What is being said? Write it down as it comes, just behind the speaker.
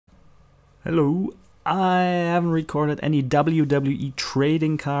Hello, I haven't recorded any WWE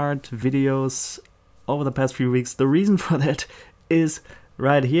trading card videos over the past few weeks. The reason for that is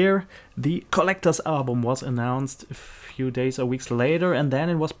right here. The collector's album was announced a few days or weeks later, and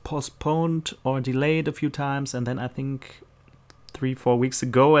then it was postponed or delayed a few times, and then I think 3-4 weeks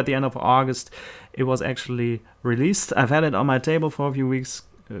ago at the end of August it was actually released. I've had it on my table for a few weeks,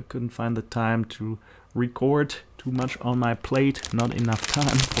 couldn't find the time to record, too much on my plate, not enough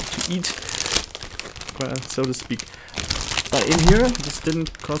time to eat, so to speak. But in here, this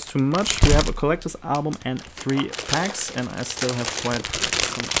didn't cost too much. We have a collector's album and 3 packs, and I still have quite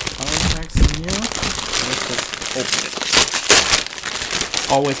some other packs in here. Let's just open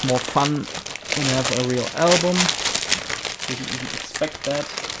it. Always more fun when you have a real album. Didn't even expect that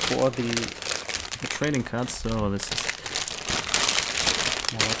for the trading cards, so this is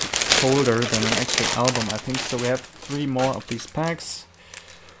more like a folder than an actual album, I think. So we have 3 more of these packs,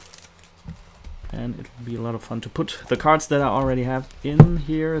 and it will be a lot of fun to put the cards that I already have in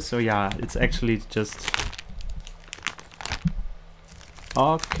here. So yeah, it's actually just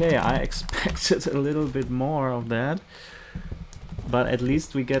okay. I expected a little bit more of that, but at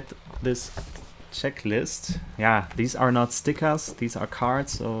least we get this checklist. Yeah, these are not stickers, these are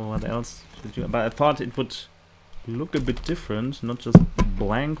cards, so what else should you... But I thought it would look a bit different, not just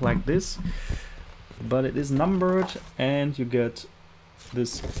blank like this, but it is numbered, and you get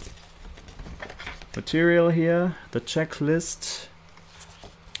this material here. The checklist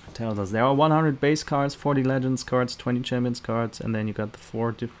tells us there are 100 base cards, 40 legends cards, 20 champions cards, and then you got the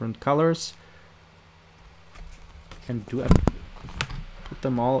 4 different colors. And do I put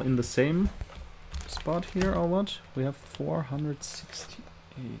them all in the same spot here or what? We have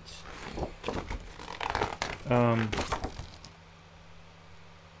 468.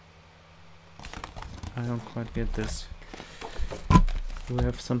 I don't quite get this. Do we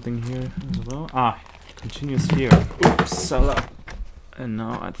have something here as well? Ah, continues here. Oops, and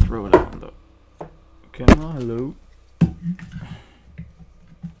now I throw it on the camera. Hello.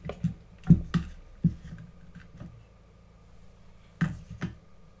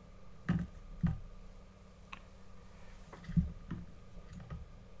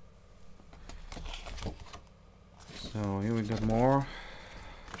 So here we got more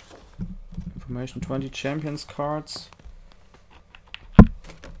information. 20 champions cards.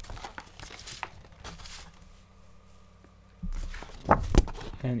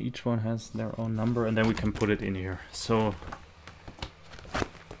 And each one has their own number, and then we can put it in here. So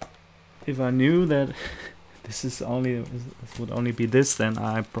if I knew that this would only be this, then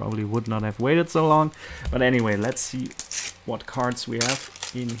I probably would not have waited so long. But anyway, let's see what cards we have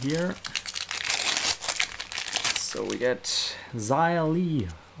in here. So we get Xia Li,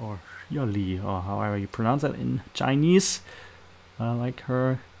 or Xia Li, or however you pronounce it in Chinese. I like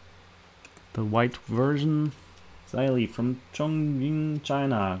her, the white version. Xia Li from Chongqing,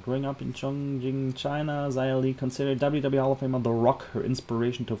 China. Growing up in Chongqing, China, Xia Li considered WWE Hall of Famer The Rock her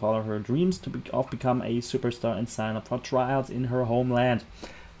inspiration to follow her dreams of become a superstar and sign up for tryouts in her homeland.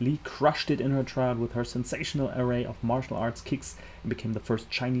 Li crushed it in her tryout with her sensational array of martial arts kicks and became the first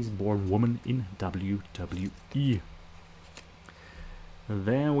Chinese-born woman in WWE.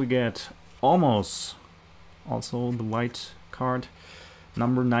 Then we get Almost, also the white card.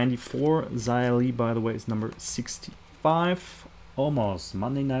 Number 94, Xia Li, by the way, is number 65. Almost,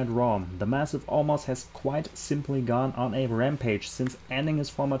 Monday Night Raw. The massive Almost has quite simply gone on a rampage since ending his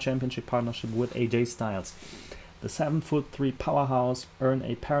former championship partnership with AJ Styles. The 7'3" powerhouse earned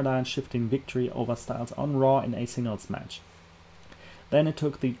a paradigm-shifting victory over Styles on Raw in a singles match. Then it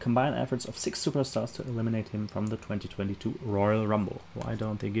took the combined efforts of 6 superstars to eliminate him from the 2022 Royal Rumble. Why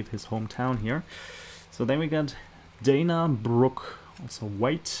don't they give his hometown here? So then we got Dana Brooke, also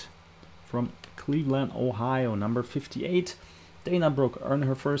white, from Cleveland, Ohio, number 58. Dana Brooke earned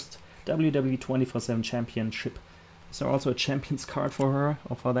her first WWE 24/7 championship. Is there also a champion's card for her,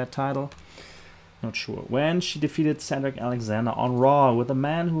 or for that title? Not sure. When she defeated Cedric Alexander on Raw with the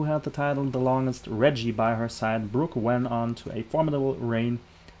man who held the title the longest, Reggie, by her side, Brooke went on to a formidable reign,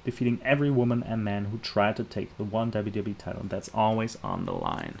 defeating every woman and man who tried to take the one WWE title that's always on the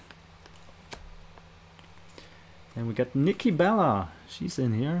line. And we got Nikki Bella. She's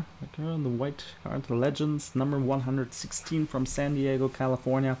in here. Like her in the white card, the Legends, number 116 from San Diego,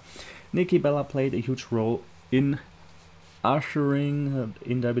 California. Nikki Bella played a huge role in ushering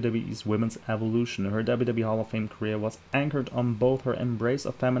in WWE's women's evolution. Her WWE Hall of Fame career was anchored on both her embrace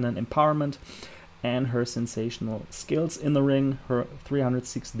of feminine empowerment and her sensational skills in the ring. Her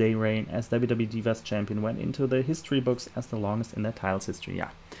 306-day reign as WWE Divas Champion went into the history books as the longest in their title's history.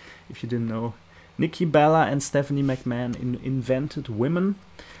 Yeah, if you didn't know, Nikki Bella and Stephanie McMahon invented women.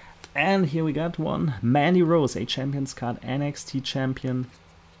 And here we got one. Mandy Rose, a Champions card, NXT champion.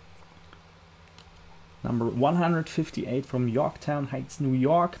 Number 158 from Yorktown Heights, New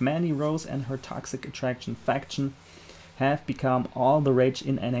York. Mandy Rose and her Toxic Attraction faction have become all the rage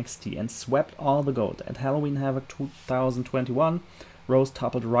in NXT and swept all the gold. At Halloween Havoc 2021, Rose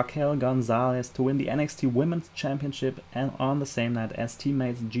toppled Raquel Gonzalez to win the NXT Women's Championship, and on the same night as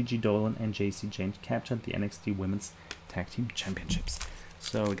teammates Gigi Dolan and JC James captured the NXT Women's Tag Team Championships.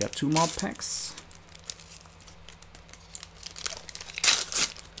 So we got 2 more packs.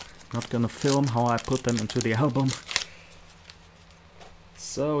 Not gonna film how I put them into the album.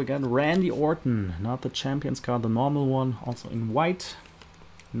 So we got Randy Orton, not the Champions card, the normal one, also in white.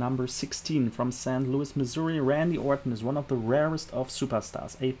 Number 16 from St. Louis, Missouri. Randy Orton is one of the rarest of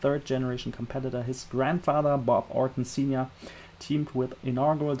superstars, a third-generation competitor. His grandfather, Bob Orton Sr., teamed with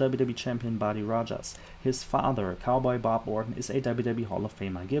inaugural WWE champion Buddy Rogers. His father, Cowboy Bob Orton, is a WWE Hall of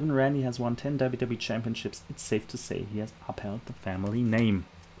Famer. Given Randy has won 10 WWE championships, it's safe to say he has upheld the family name.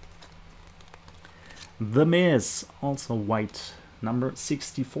 The Miz, also white. Number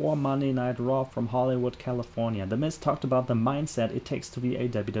 64, Monday Night Raw from Hollywood, California. The Miz talked about the mindset it takes to be a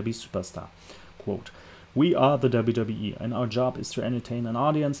WWE superstar. Quote, "We are the WWE, and our job is to entertain an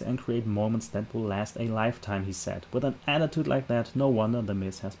audience and create moments that will last a lifetime," he said. With an attitude like that, no wonder The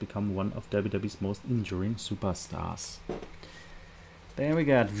Miz has become one of WWE's most enduring superstars. There we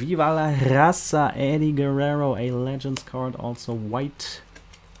got Viva la Raza, Eddie Guerrero, a Legends card, also white.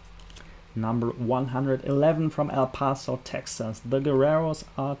 Number 111 from El Paso, Texas. The Guerreros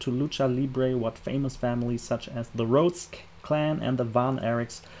are to Lucha Libre what famous families such as the Rhodes Clan and the Von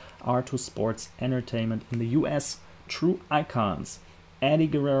Erichs are to sports entertainment in the US. True icons. Eddie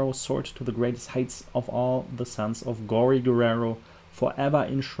Guerrero soared to the greatest heights of all the sons of Gory Guerrero, forever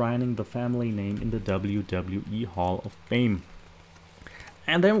enshrining the family name in the WWE Hall of Fame.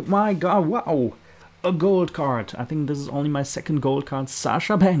 And then, my god, wow! A gold card. I think this is only my second gold card.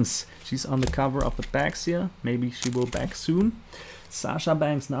 Sasha Banks. She's on the cover of the packs here. Maybe she will back soon. Sasha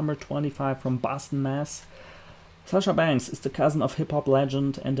Banks, number 25 from Boston, Mass. Sasha Banks is the cousin of hip-hop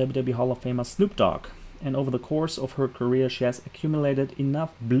legend and WWE Hall of Famer Snoop Dogg. And over the course of her career, she has accumulated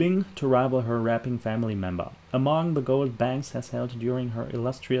enough bling to rival her rapping family member. Among the gold Banks has held during her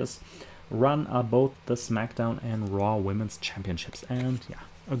illustrious run are both the SmackDown and Raw Women's Championships. And yeah,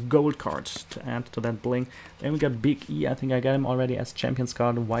 a gold card to add to that bling. Then we got Big E. I think I got him already as Champions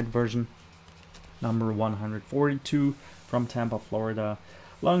card, a white version. Number 142 from Tampa, Florida.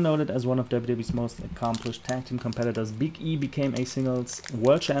 Long noted as one of WWE's most accomplished tag team competitors, Big E became a singles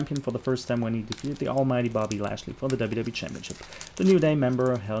world champion for the first time when he defeated the almighty Bobby Lashley for the WWE Championship. The New Day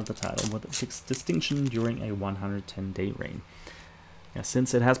member held the title with distinction during a 110-day reign. Yeah,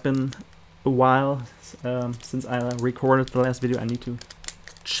 since it has been a while since I recorded the last video, I need to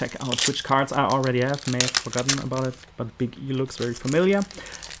check out which cards I already have. May have forgotten about it, but Big E looks very familiar.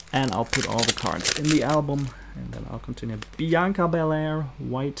 And I'll put all the cards in the album, and then I'll continue. Bianca Belair,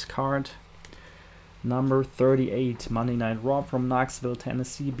 white card. Number 38, Monday Night Raw from Knoxville,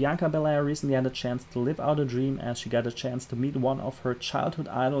 Tennessee. Bianca Belair recently had a chance to live out a dream as she got a chance to meet one of her childhood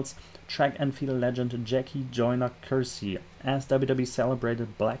idols, track and field legend Jackie Joyner-Kersee, as WWE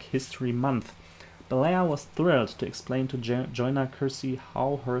celebrated Black History Month. Belair was thrilled to explain to Joyner-Kersee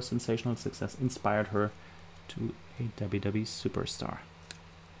how her sensational success inspired her to a WWE superstar.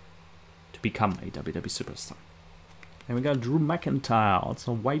 To become a WWE superstar. And we got Drew McIntyre,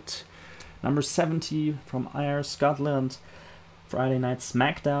 also white. Number 70 from Ayr, Scotland. Friday Night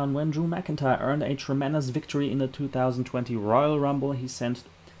SmackDown. When Drew McIntyre earned a tremendous victory in the 2020 Royal Rumble, he sent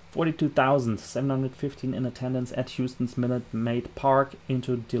 42,715 in attendance at Houston's Minute Maid Park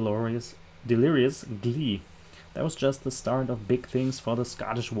into delirious glee. That was just the start of big things for the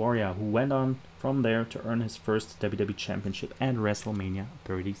Scottish Warrior, who went on from there to earn his first WWE Championship at WrestleMania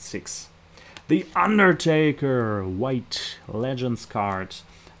 36. The Undertaker, white Legends card,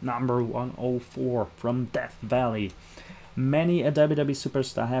 number 104 from Death Valley. Many a WWE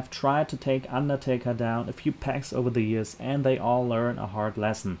superstar have tried to take Undertaker down a few packs over the years, and they all learn a hard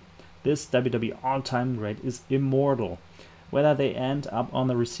lesson. This WWE all-time great is immortal. Whether they end up on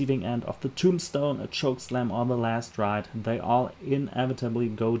the receiving end of the tombstone, a chokeslam, or the last ride, they all inevitably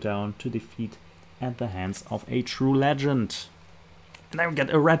go down to defeat at the hands of a true legend. And then we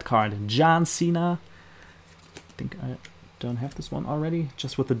get a red card, John Cena. I think I don't have this one already.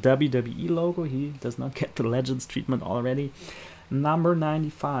 Just with the WWE logo, he does not get the Legends treatment already. Number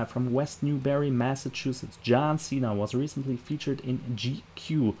 95 from West Newbury, Massachusetts. John Cena was recently featured in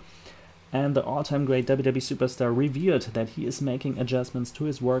GQ. And the all-time great WWE superstar revealed that he is making adjustments to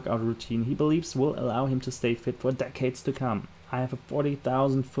his workout routine he believes will allow him to stay fit for decades to come. I have a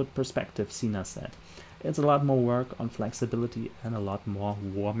 40,000 foot perspective, Cena said. It's a lot more work on flexibility and a lot more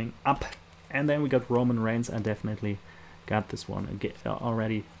warming up. And then we got Roman Reigns. I definitely got this one again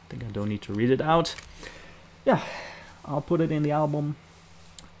already. I think I don't need to read it out. Yeah, I'll put it in the album.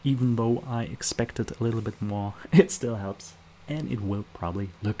 Even though I expected a little bit more, it still helps. And it will probably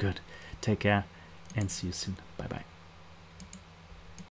look good. Take care and see you soon. Bye bye.